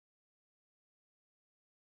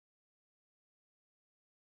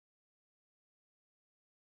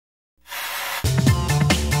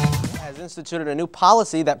instituted a new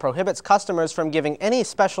policy that prohibits customers from giving any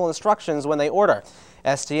special instructions when they order.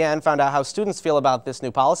 STN found out how students feel about this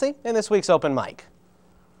new policy in this week's Open Mic.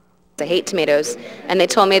 I hate tomatoes, and they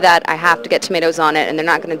told me that I have to get tomatoes on it, and they're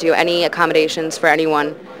not going to do any accommodations for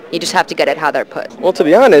anyone. You just have to get it how they're put. Well, to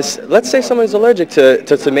be honest, let's say someone's allergic to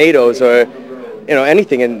tomatoes or,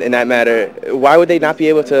 anything in that matter. Why would they not be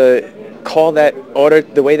able to call that order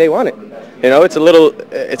the way they want it? It's a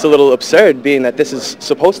little absurd, being that this is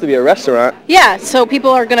supposed to be a restaurant. Yeah, so people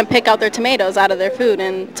are going to pick out their tomatoes out of their food,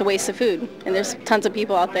 and it's a waste of food. And there's tons of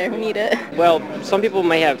people out there who need it. Well, some people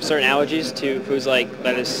may have certain allergies to foods like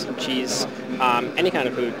lettuce, cheese, any kind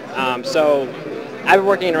of food. So I've been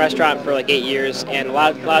working in a restaurant for like 8 years, and a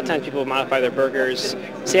lot of times people modify their burgers,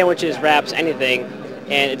 sandwiches, wraps, anything.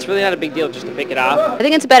 And it's really not a big deal just to pick it off. I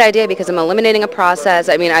think it's a bad idea because I'm eliminating a process.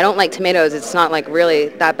 I mean, I don't like tomatoes. It's not like really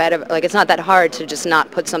that bad of, it's not that hard to just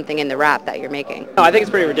not put something in the wrap that you're making. No, I think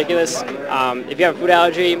it's pretty ridiculous. If you have a food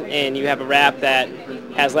allergy and you have a wrap that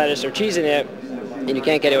has lettuce or cheese in it, and you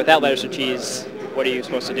can't get it without lettuce or cheese, what are you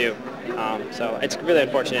supposed to do? So it's really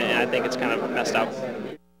unfortunate, and I think it's kind of messed up.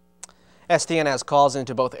 STN has calls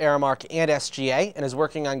into both Aramark and SGA and is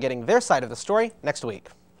working on getting their side of the story next week.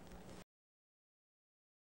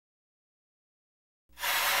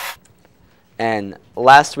 And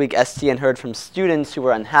last week, STN heard from students who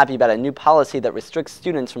were unhappy about a new policy that restricts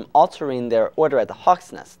students from altering their order at the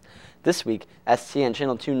Hawk's Nest. This week, STN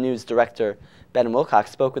Channel 2 News Director Ben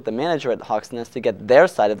Wilcox spoke with the manager at the Hawk's Nest to get their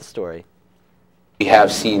side of the story. We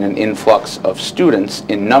have seen an influx of students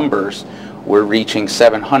in numbers. We're reaching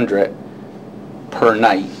 700 per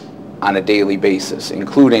night on a daily basis,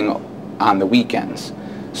 including on the weekends.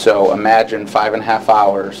 So imagine 5.5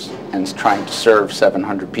 hours and trying to serve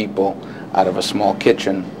 700 people out of a small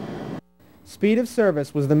kitchen. Speed of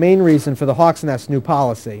service was the main reason for the Hawk's Nest new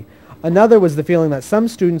policy. Another was the feeling that some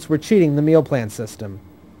students were cheating the meal plan system.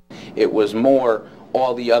 It was more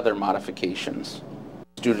all the other modifications.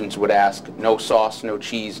 Students would ask, no sauce, no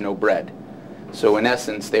cheese, no bread. So in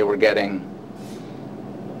essence, they were getting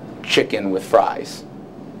chicken with fries,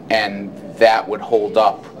 and that would hold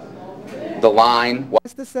up the line.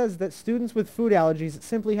 This says that students with food allergies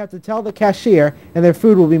simply have to tell the cashier and their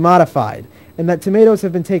food will be modified, and that tomatoes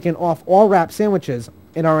have been taken off all wrap sandwiches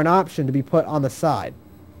and are an option to be put on the side.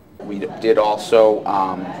 We did also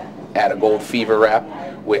add a gold fever wrap,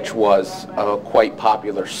 which was a quite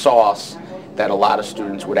popular sauce that a lot of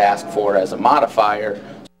students would ask for as a modifier.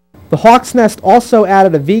 The Hawk's Nest also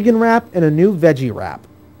added a vegan wrap and a new veggie wrap.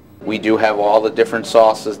 We do have all the different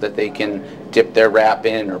sauces that they can dip their wrap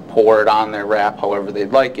in or pour it on their wrap however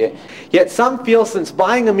they'd like it. Yet some feel since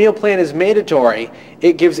buying a meal plan is mandatory,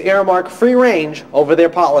 it gives Aramark free range over their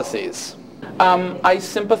policies. I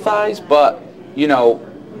sympathize, but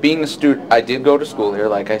being a student, I did go to school here,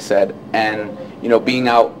 like I said, and being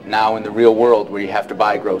out now in the real world where you have to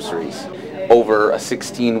buy groceries over a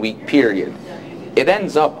 16-week period, it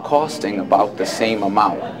ends up costing about the same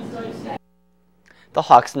amount. The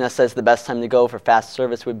Hawk's Nest says the best time to go for fast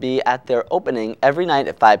service would be at their opening every night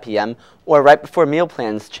at 5 p.m. or right before meal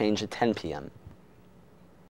plans change at 10 p.m.